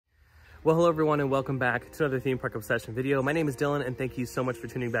Well, hello everyone and welcome back to another Theme Park Obsession video. My name is Dylan and thank you so much for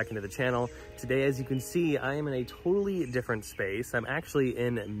tuning back into the channel. Today, as you can see, I am in a totally different space. I'm actually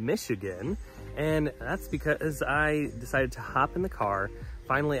in Michigan, and that's because I decided to hop in the car.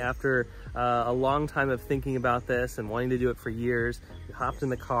 Finally, after a long time of thinking about this and wanting to do it for years, we hopped in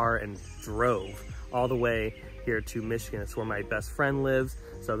the car and drove all the way here to Michigan. It's where my best friend lives.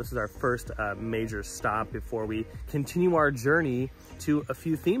 So this is our first major stop before we continue our journey to a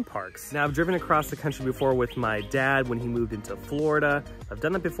few theme parks. Now, I've driven across the country before with my dad when he moved into Florida. I've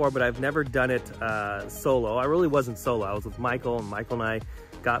done it before, but I've never done it solo. I really wasn't solo. I was with Michael, and Michael and I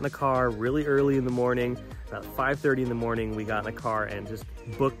got in the car really early in the morning. About 5:30 in the morning, we got in the car and just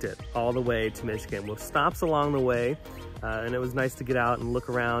booked it all the way to Michigan with stops along the way. And it was nice to get out and look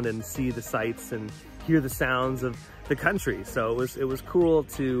around and see the sights and hear the sounds of the country. So it was cool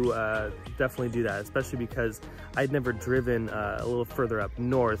to definitely do that, especially because I'd never driven a little further up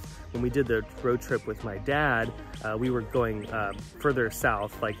north. When we did the road trip with my dad, we were going further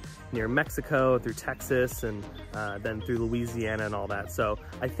south, like near Mexico, through Texas, and then through Louisiana and all that. So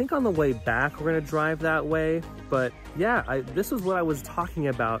I think on the way back, we're gonna drive that way. But yeah, this was what I was talking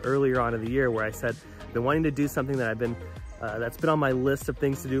about earlier on in the year, where I said, I've been wanting to do something that that's been on my list of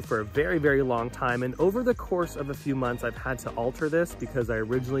things to do for a very, very long time. And over the course of a few months, I've had to alter this because I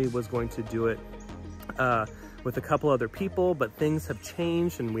originally was going to do it with a couple other people, but things have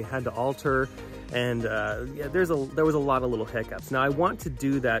changed and we had to alter. And yeah, there was a lot of little hiccups. Now I want to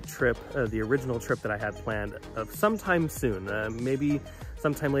do that trip, the original trip that I had planned sometime soon, maybe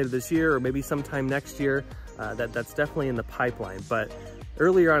sometime later this year or maybe sometime next year. That's definitely in the pipeline. But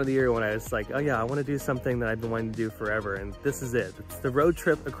earlier on in the year when I was like, oh yeah, I want to do something that I've been wanting to do forever, and this is it. It's the road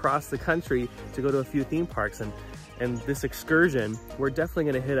trip across the country to go to a few theme parks, and this excursion, we're definitely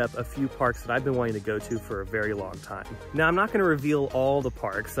going to hit up a few parks that I've been wanting to go to for a very long time. Now, I'm not going to reveal all the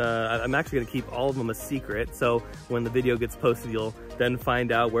parks. I'm actually going to keep all of them a secret, so when the video gets posted, you'll then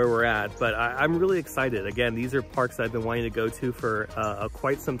find out where we're at. But I'm really excited. Again, these are parks that I've been wanting to go to for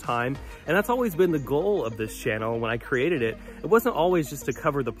quite some time, and that's always been the goal of this channel. When I created it, it wasn't always just to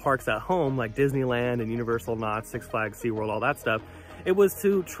cover the parks at home, like Disneyland and Universal, Knott's, Six Flags, SeaWorld, all that stuff. It was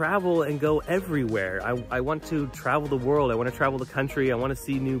to travel and go everywhere. I want to travel the world. I want to travel the country. I want to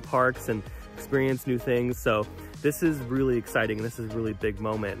see new parks and experience new things. So this is really exciting. And this is a really big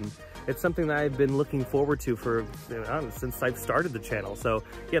moment. And it's something that I've been looking forward to for, since I've started the channel. So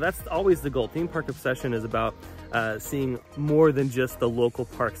yeah, that's always the goal. Theme Park Obsession is about seeing more than just the local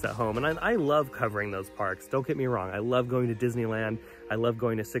parks at home. And I love covering those parks. Don't get me wrong. I love going to Disneyland. I love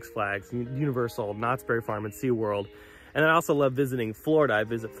going to Six Flags, Universal, Knott's Berry Farm, and SeaWorld. And I also love visiting Florida. I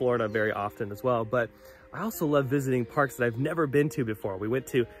visit Florida very often as well, but I also love visiting parks that I've never been to before. We went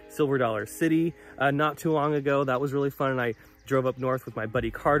to Silver Dollar City not too long ago. That was really fun. And I drove up north with my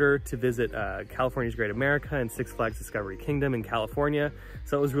buddy Carter to visit California's Great America and Six Flags Discovery Kingdom in California.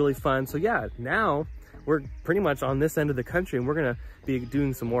 So it was really fun. So yeah, now we're pretty much on this end of the country, and we're gonna be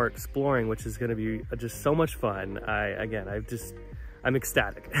doing some more exploring, which is gonna be just so much fun. I'm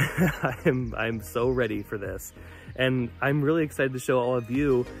ecstatic. I'm so ready for this. And I'm really excited to show all of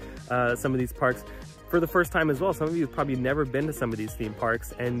you some of these parks for the first time as well. Some of you have probably never been to some of these theme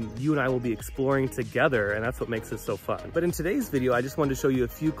parks, and you and I will be exploring together, and that's what makes this so fun. But in today's video, I just wanted to show you a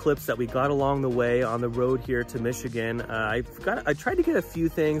few clips that we got along the way on the road here to Michigan. I tried to get a few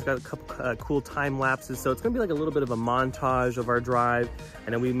things, got a couple cool time lapses, so it's gonna be like a little bit of a montage of our drive,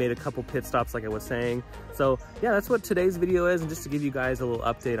 and then we made a couple pit stops like I was saying. So yeah, that's what today's video is, and just to give you guys a little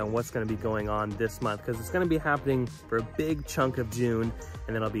update on what's gonna be going on this month, because it's gonna be happening for a big chunk of June,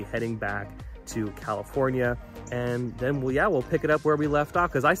 and then I'll be heading back to California, and then we'll pick it up where we left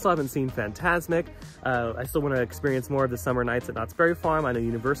off, because I still haven't seen Fantasmic. I still want to experience more of the summer nights at Knott's Berry Farm. I know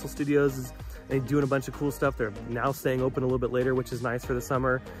Universal Studios is doing a bunch of cool stuff. They're now staying open a little bit later, which is nice for the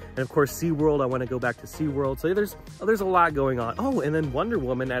summer. And of course, SeaWorld, I want to go back to SeaWorld. So there's a lot going on. Oh, and then Wonder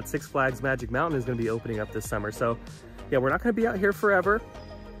Woman at Six Flags Magic Mountain is going to be opening up this summer. So yeah, we're not going to be out here forever,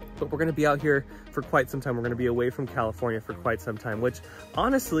 but we're going to be out here for quite some time. We're going to be away from California for quite some time, which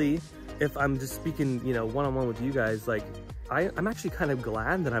honestly, if I'm just speaking, one-on-one with you guys, like I'm actually kind of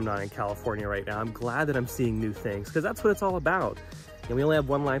glad that I'm not in California right now. I'm glad that I'm seeing new things, because that's what it's all about. And we only have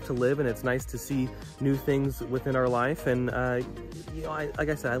one life to live, and it's nice to see new things within our life. And like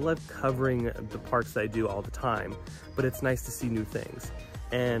I said, I love covering the parks that I do all the time, but it's nice to see new things.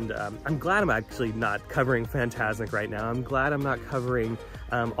 And I'm glad I'm actually not covering Fantasmic right now. I'm glad I'm not covering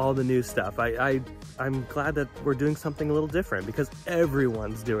all the new stuff. I'm glad that we're doing something a little different, because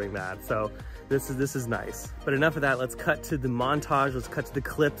everyone's doing that. So this is nice. But enough of that, let's cut to the montage. Let's cut to the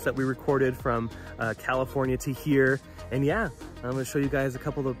clips that we recorded from California to here. And yeah, I'm gonna show you guys a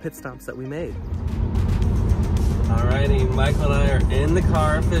couple of pit stops that we made. Alrighty, Michael and I are in the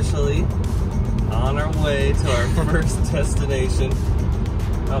car officially, on our way to our first destination.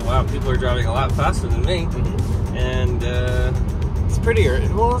 Oh wow, people are driving a lot faster than me. And it's pretty early.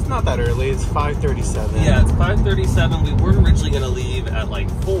 Well, it's not that early. It's 5:37. Yeah, it's 5:37. We were originally gonna leave at like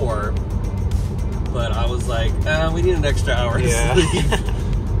 4, but I was like, we need an extra hour to sleep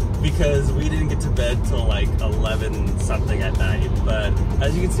because we didn't get to bed till like 11 something at night. But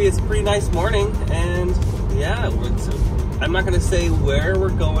as you can see, it's a pretty nice morning, and yeah, I'm not gonna say where we're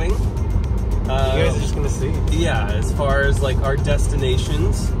going. You guys are just gonna see. Yeah, as far as like our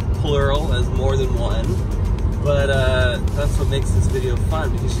destinations, plural, as more than one. But that's what makes this video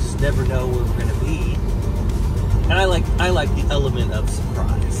fun, because you just never know where we're gonna be. And I like the element of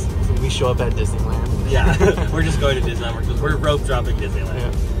surprise. So we show up at Disneyland. Yeah, we're just going to Disneyland. We're rope dropping Disneyland.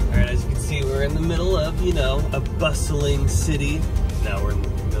 Yeah. All right, as you can see, we're in the middle of, you know, a bustling city. No, we're in the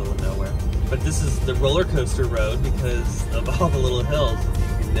middle of nowhere. But this is the roller coaster road because of all the little hills,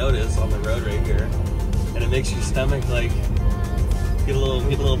 you can notice on the road right here. And it makes your stomach like get a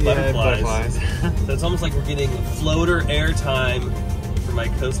little butterflies. So it's almost like we're getting floater airtime for my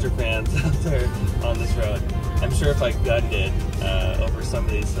coaster fans out there on this road. I'm sure if I gunned it over some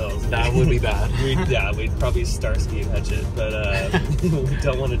of these hills, that would be bad. We'd probably Starsky and Hutch it, but we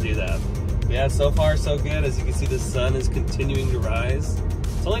don't want to do that. Yeah, so far so good. As you can see, the sun is continuing to rise.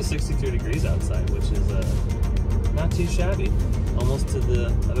 It's only 63 degrees outside, which is not too shabby. Almost to the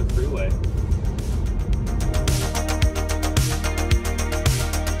other freeway.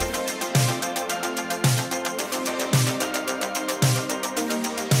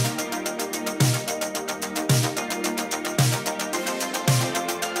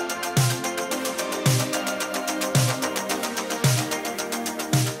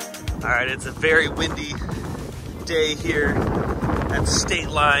 All right, it's a very windy day here at State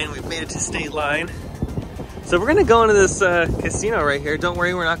Line. We've made it to State Line. So we're gonna go into this casino right here. Don't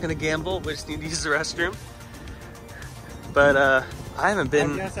worry, we're not gonna gamble. We just need to use the restroom. But I haven't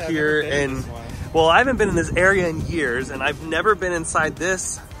been here well, I haven't been in this area in years, and I've never been inside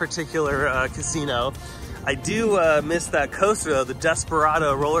this particular casino. I do miss that coaster though, the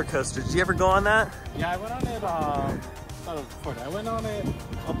Desperado roller coaster. Did you ever go on that? Yeah, I went on it, I went on it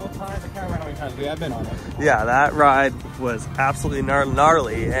a couple of times. I can't remember how many times, but yeah, I've been on it. Yeah, that ride was absolutely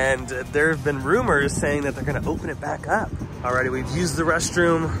gnarly, and there have been rumors saying that they're gonna open it back up. Alrighty, we've used the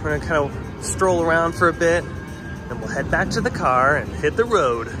restroom. We're gonna kind of stroll around for a bit, and we'll head back to the car and hit the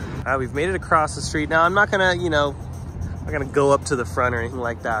road. Alright, we've made it across the street. Now, I'm not gonna, you know, I'm not gonna go up to the front or anything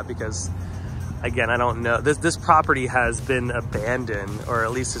like that because, again, I don't know. This property has been abandoned, or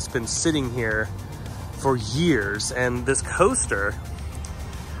at least it's been sitting here for years. And this coaster,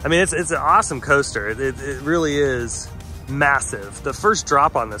 I mean, it's an awesome coaster. It really is massive. The first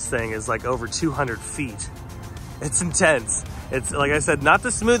drop on this thing is like over 200 feet. It's intense. It's, like I said, not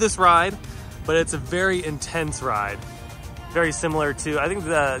the smoothest ride, but it's a very intense ride. Very similar to, I think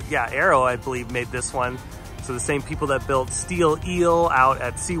Arrow, I believe, made this one. So the same people that built Steel Eel out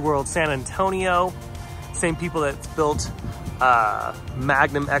at SeaWorld San Antonio, same people that built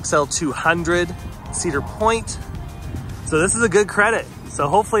Magnum XL 200, Cedar Point. So this is a good credit. So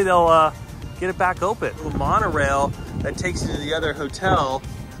hopefully they'll get it back open. The monorail that takes you to the other hotel,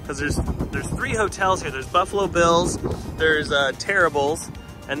 because there's 3 hotels here. There's Buffalo Bills, there's Terrible's,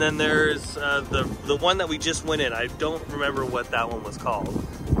 and then there's the one that we just went in. I don't remember what that one was called.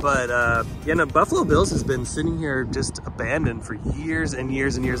 But yeah, no, Buffalo Bills has been sitting here just abandoned for years and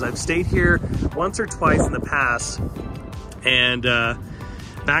years and years. I've stayed here once or twice in the past, and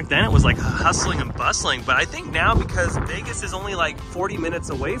back then it was like hustling and bustling. But I think now, because Vegas is only like 40 minutes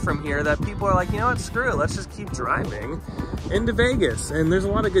away from here, that people are like, you know what, screw it, let's just keep driving into Vegas. And there's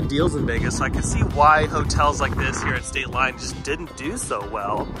a lot of good deals in Vegas, so I can see why hotels like this here at State Line just didn't do so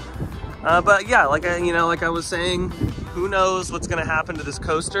well. But yeah, like I was saying, who knows what's gonna happen to this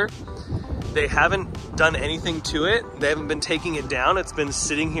coaster. They haven't done anything to it. They haven't been taking it down. It's been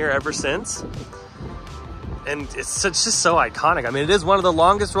sitting here ever since. And it's just so iconic. I mean, it is one of the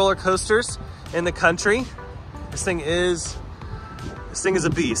longest roller coasters in the country. This thing is a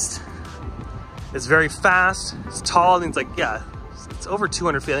beast. It's very fast, it's tall. I think it's like, yeah, it's over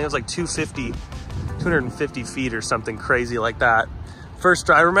 200 feet. I think it was like 250 feet or something crazy like that. First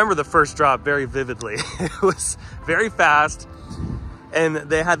drop, I remember the first drop very vividly. It was very fast, and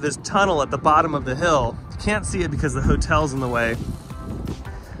they had this tunnel at the bottom of the hill. You can't see it because the hotel's in the way,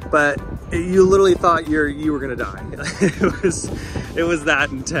 but you literally thought you were gonna die. It was It was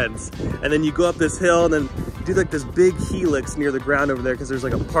that intense. And then you go up this hill and then do like this big helix near the ground over there because there's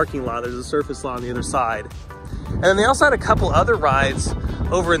like a parking lot. There's a surface lot on the other side. And then they also had a couple other rides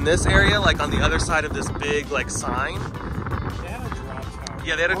over in this area, like on the other side of this big like sign. They had a drop tower.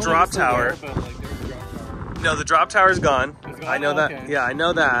 Yeah, they had a drop tower. There, but, like, there was a drop tower. No, the drop tower is gone. It's gone? I know that. Okay. Yeah, I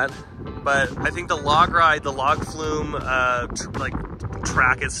know that. But I think the log ride, the log flume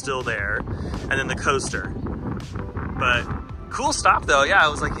track is still there, and then the coaster. But cool stop though. Yeah, I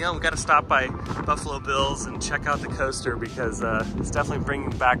was like, we got to stop by Buffalo Bills and check out the coaster because it's definitely bringing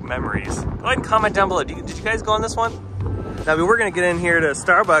back memories. Go ahead and comment down below. Did you guys go on this one? Now, we were gonna get in here to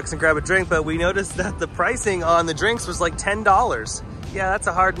Starbucks and grab a drink, but we noticed that the pricing on the drinks was like $10. Yeah, that's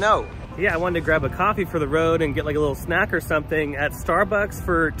a hard no. Yeah, I wanted to grab a coffee for the road and get like a little snack or something. At Starbucks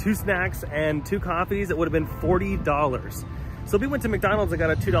for 2 snacks and 2 coffees, it would have been $40. So we went to McDonald's and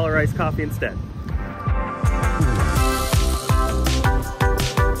got a $2 iced coffee instead.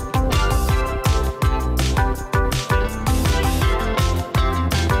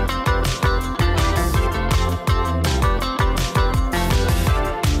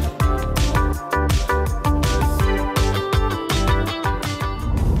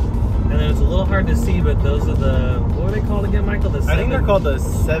 Hard to see, but those are the, what are they called again, Michael? I think they're called the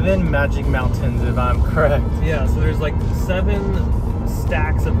 7 Magic Mountains, if I'm correct. Yeah, so there's like 7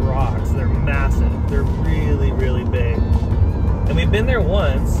 stacks of rocks. They're massive. They're really, really big. And we've been there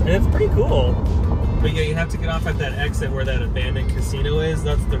once, and it's pretty cool. But yeah, you have to get off at that exit where that abandoned casino is.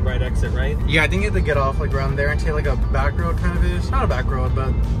 That's the right exit, right? Yeah, I think you have to get off like around there and take like a back road kind of ish. Not a back road,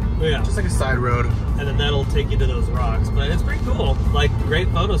 but yeah, just like a side road. And then that'll take you to those rocks. But it's pretty cool. Like, great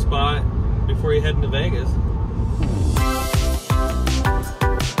photo spot before you head into Vegas.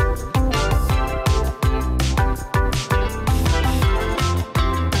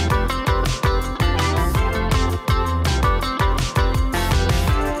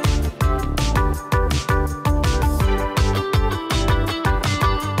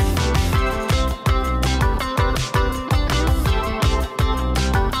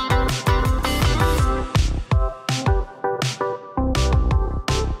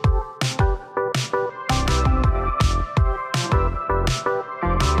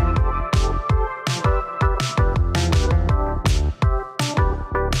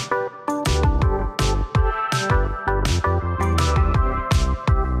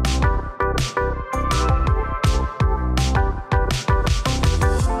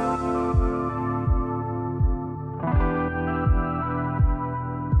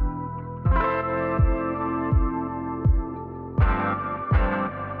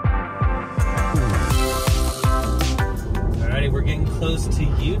 We're getting close to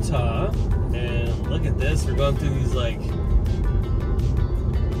Utah, and look at this. We're going through these like,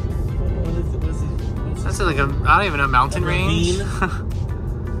 what is it? That's like a, I don't even know, mountain range.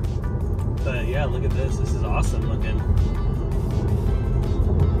 But yeah, look at this. This is awesome looking.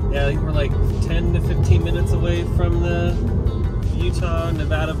 Yeah, I think we're like 10 to 15 minutes away from the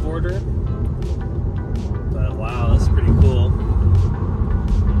Utah-Nevada border. But wow, that's pretty cool.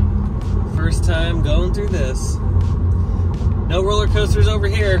 First time going through this. No roller coasters over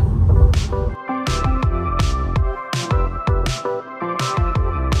here.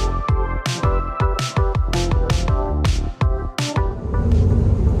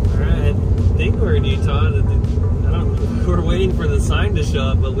 Alright, I think we're in Utah. We're waiting for the sign to show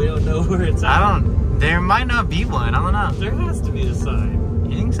up, but we don't know where it's at. There might not be one, I don't know. There has to be a sign.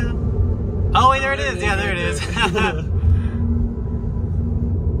 You think so? Oh wait, there it is. Yeah, there it is.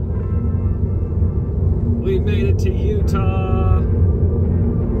 We made it to Utah.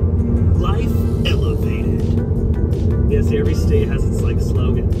 Life elevated. Yes, every state has its like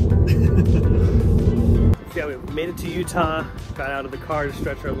slogan. Yeah, we made it to Utah. Got out of the car to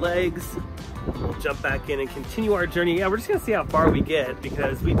stretch our legs. We'll jump back in and continue our journey. Yeah, we're just gonna see how far we get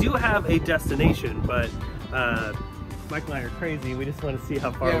because we do have a destination, but Mike and I are crazy. We just want to see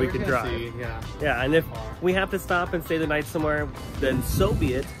how far we can drive. Yeah, and if we have to stop and stay the night somewhere, then so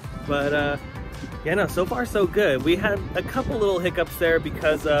be it. But yeah, no, so far so good. We had a couple little hiccups there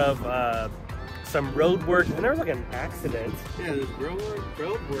because of some road work, and there was like an accident. Yeah, there's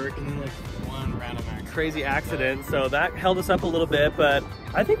road work, and then like one random accident. Crazy accident, so that held us up a little bit, but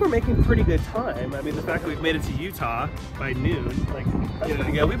I think we're making pretty good time. I mean, the fact that we've made it to Utah by noon, like, that's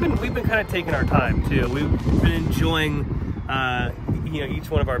pretty good. We've been kind of taking our time too. We've been enjoying, you know, each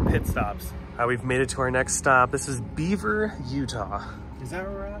one of our pit stops. We've made it to our next stop. This is Beaver, Utah. Is that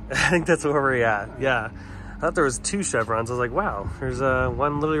where we're at? I think that's where we're at, yeah. I thought there was 2 chevrons. I was like, wow, there's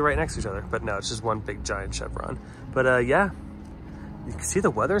one literally right next to each other. But no, it's just one big giant chevron. But yeah, you can see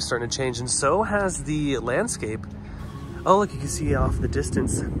the weather's starting to change, and so has the landscape. Oh, look, you can see off in the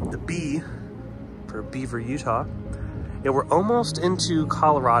distance the B for Beaver, Utah. Yeah, we're almost into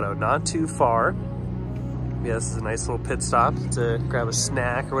Colorado, not too far. Yeah, this is a nice little pit stop to grab a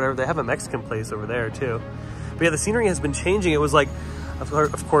snack or whatever. They have a Mexican place over there too. But yeah, the scenery has been changing. It was like,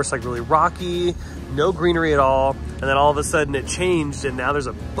 of course, like really rocky, no greenery at all. And then all of a sudden it changed and now there's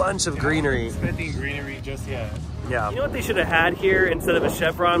a bunch of greenery. Expecting greenery just yet. Yeah. You know what they should have had here instead of a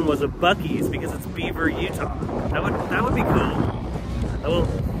Chevron was a Buc-ee's, because it's Beaver, Utah. That would be cool. Well,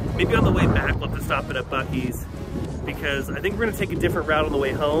 maybe on the way back we'll have to stop at a Buc-ee's, because I think we're gonna take a different route on the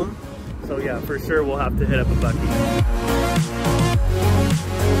way home. So yeah, for sure we'll have to hit up a Buc-ee's.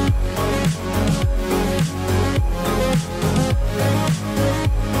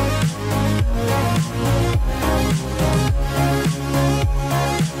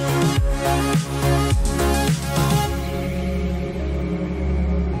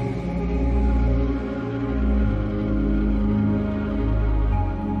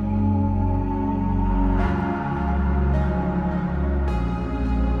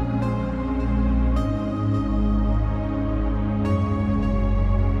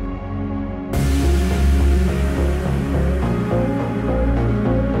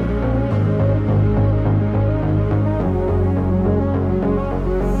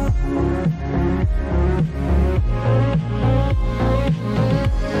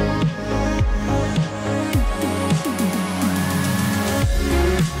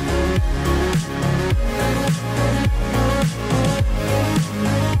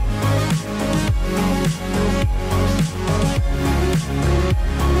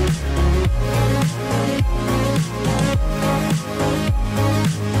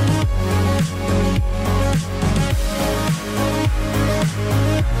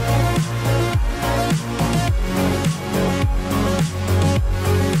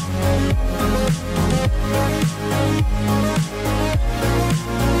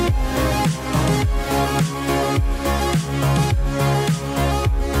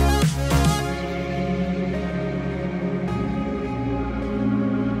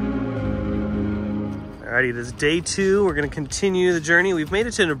 Alrighty, it is day 2. We're gonna continue the journey. We've made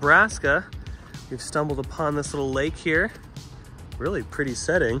it to Nebraska. We've stumbled upon this little lake here. Really pretty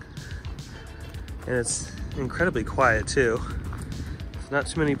setting. And it's incredibly quiet too. There's not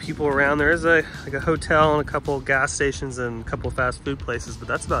too many people around. There is like a hotel and a couple gas stations and a couple fast food places, but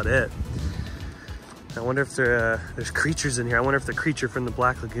that's about it. I wonder if there's creatures in here. I wonder if the creature from the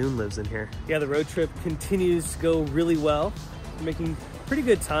Black Lagoon lives in here. Yeah, the road trip continues to go really well. We're making pretty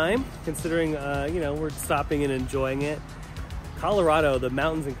good time considering, you know, we're stopping and enjoying it. Colorado, the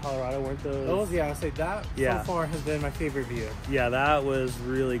mountains in Colorado, weren't those? Oh yeah, I'll say that so far has been my favorite view. Yeah, that was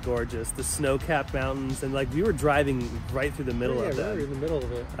really gorgeous. The snow-capped mountains, and like we were driving right through the middle of them. Yeah, in the middle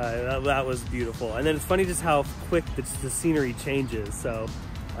of it. That was beautiful. And then it's funny just how quick the scenery changes. So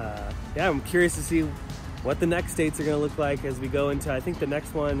yeah, I'm curious to see what the next states are gonna look like as we go into, I think the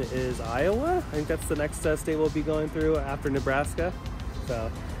next one is Iowa. I think that's the next state we'll be going through after Nebraska.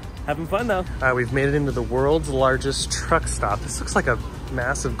 So, having fun though. All right, we've made it into the world's largest truck stop. This looks like a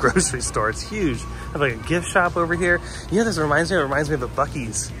massive grocery store. It's huge. I have like a gift shop over here. You know, this reminds me of a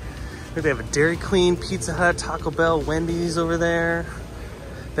Buc-ee's. They have a Dairy Queen, Pizza Hut, Taco Bell, Wendy's over there.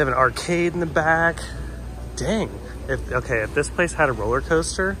 They have an arcade in the back. Dang. If this place had a roller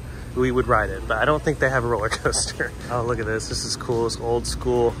coaster, we would ride it, but I don't think they have a roller coaster. Oh, look at this. This is cool. This old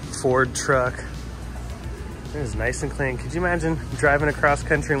school Ford truck. It is nice and clean. Could you imagine driving across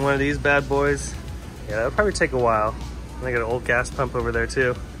country in one of these bad boys? Yeah, that would probably take a while. And they got an old gas pump over there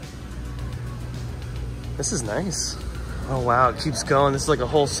too. This is nice. Oh wow, it keeps going. This is like a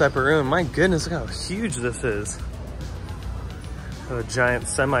whole separate room. My goodness, look how huge this is. Got a giant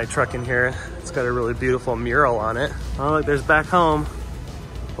semi truck in here. It's got a really beautiful mural on it. Oh look, there's back home.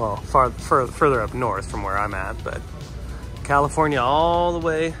 Well, further up north from where I'm at, but California all the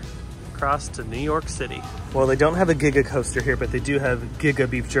way across to New York City. Well, they don't have a Giga coaster here, but they do have Giga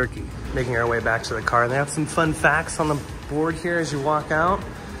beef jerky. Making our way back to the car, and they have some fun facts on the board here as you walk out.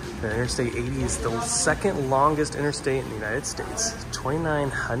 The Interstate 80 is the second longest interstate in the United States.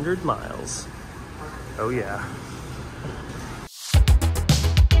 2,900 miles. Oh yeah.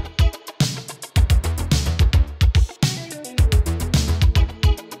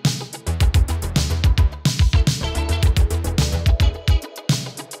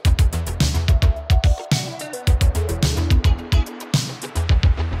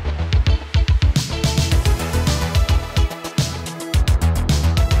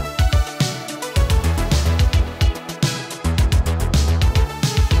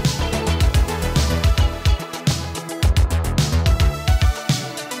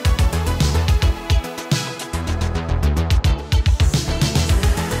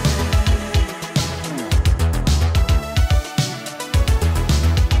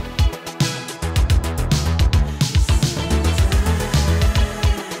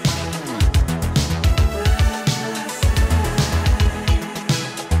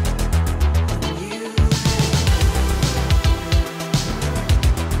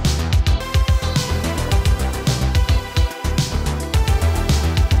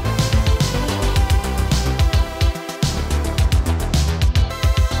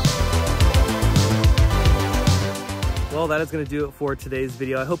 that is going to do it for today's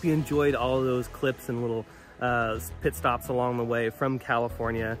video. I hope you enjoyed all of those clips and little pit stops along the way from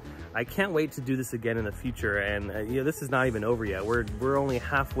California. I can't wait to do this again in the future, and you know, this is not even over yet. We're only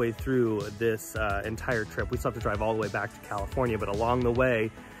halfway through this entire trip. We still have to drive all the way back to California, but along the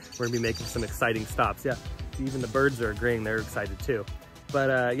way, we're gonna be making some exciting stops. Yeah, even the birds are agreeing, they're excited too.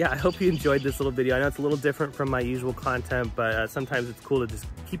 But yeah, I hope you enjoyed this little video. I know it's a little different from my usual content, but sometimes it's cool to just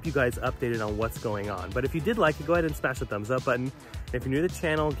keep you guys updated on what's going on. But if you did like it, go ahead and smash the thumbs up button. And if you're new to the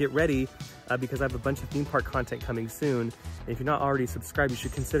channel, get ready because I have a bunch of theme park content coming soon. And if you're not already subscribed, you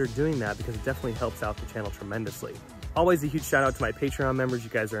should consider doing that because it definitely helps out the channel tremendously. Always a huge shout out to my Patreon members. You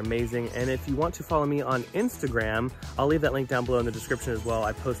guys are amazing. And if you want to follow me on Instagram, I'll leave that link down below in the description as well.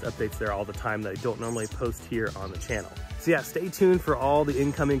 I post updates there all the time that I don't normally post here on the channel. So yeah, stay tuned for all the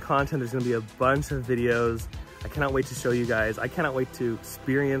incoming content. There's gonna be a bunch of videos. I cannot wait to show you guys. I cannot wait to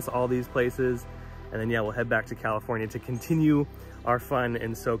experience all these places. And then yeah, we'll head back to California to continue our fun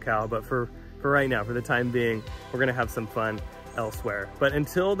in SoCal. But for right now, for the time being, we're gonna have some fun elsewhere. But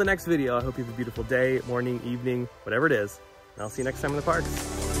until the next video, I hope you have a beautiful day, morning, evening, whatever it is. And I'll see you next time in the parks.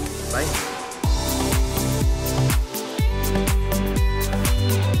 Bye.